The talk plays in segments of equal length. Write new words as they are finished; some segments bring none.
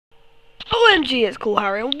OMG, it's Cool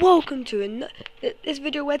Harry, and welcome to this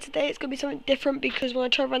video where today it's going to be something different because when I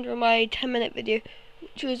tried rendering my 10-minute video,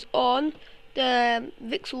 which was on the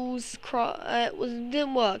Vixels,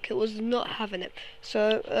 didn't work. It was not having it.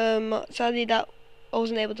 So sadly that I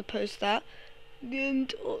wasn't able to post that.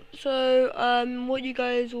 And so what you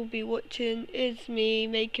guys will be watching is me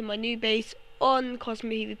making my new base on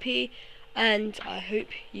Cosmic PvP, and I hope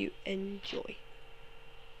you enjoy.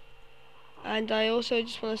 And I also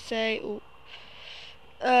just want to say,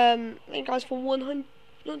 thank you guys for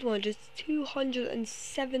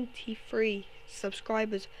 273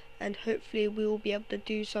 subscribers, and hopefully we will be able to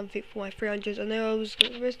do something for my 300s. I know I was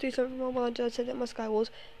supposed to do something for my 100. I said that my Skywars,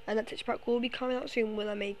 and that Tetra Pack will be coming out soon when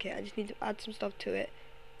I make it. I just need to add some stuff to it,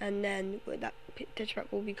 and then that Tetra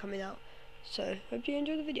Pack will be coming out. So hope you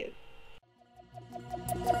enjoy the video.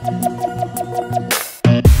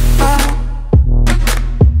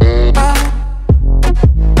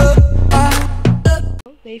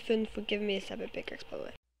 Nathan for giving me a 7 pickaxe, by the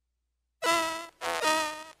way.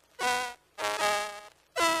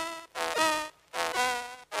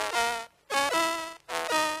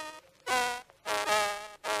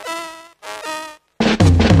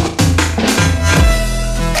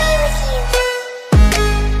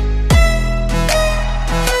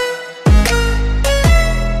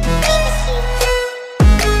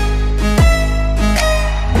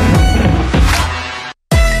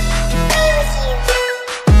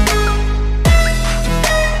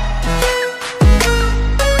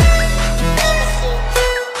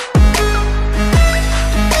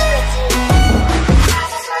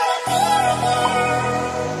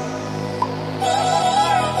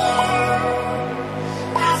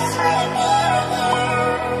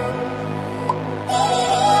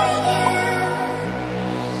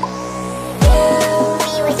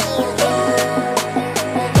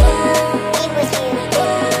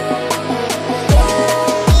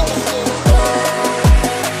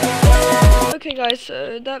 Okay guys,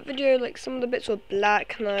 so that video, like, some of the bits were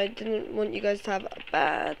black and I didn't want you guys to have a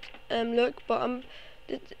bad look, but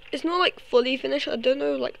it's not like fully finished. I don't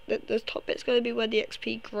know, like the top bit's going to be where the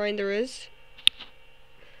XP grinder is.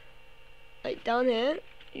 Like down here,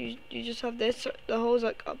 you just have this, the hole's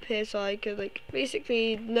like up here, so I could like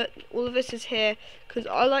basically all of this is here because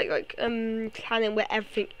I like planning where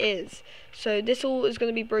everything is. So this all is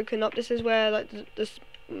going to be broken up. This is where like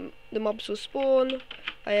the mobs will spawn.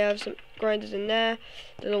 I have some grinders in there.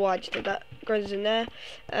 Don't know why I just did that. Grinders in there,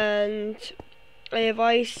 and I have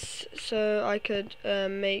ice, so I could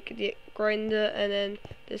make the grinder, and then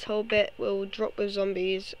this whole bit will drop with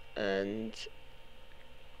zombies, and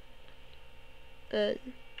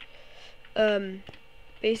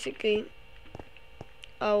basically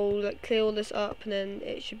I'll like clear all this up, and then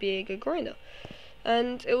it should be a good grinder.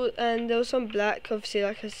 And there was some black, obviously,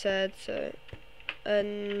 like I said. So.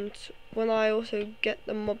 And when I also get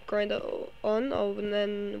the mob grinder on, I'll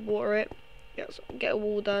then water it, get a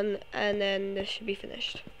wall done, and then this should be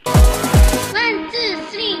finished. 1, 2,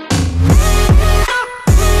 3.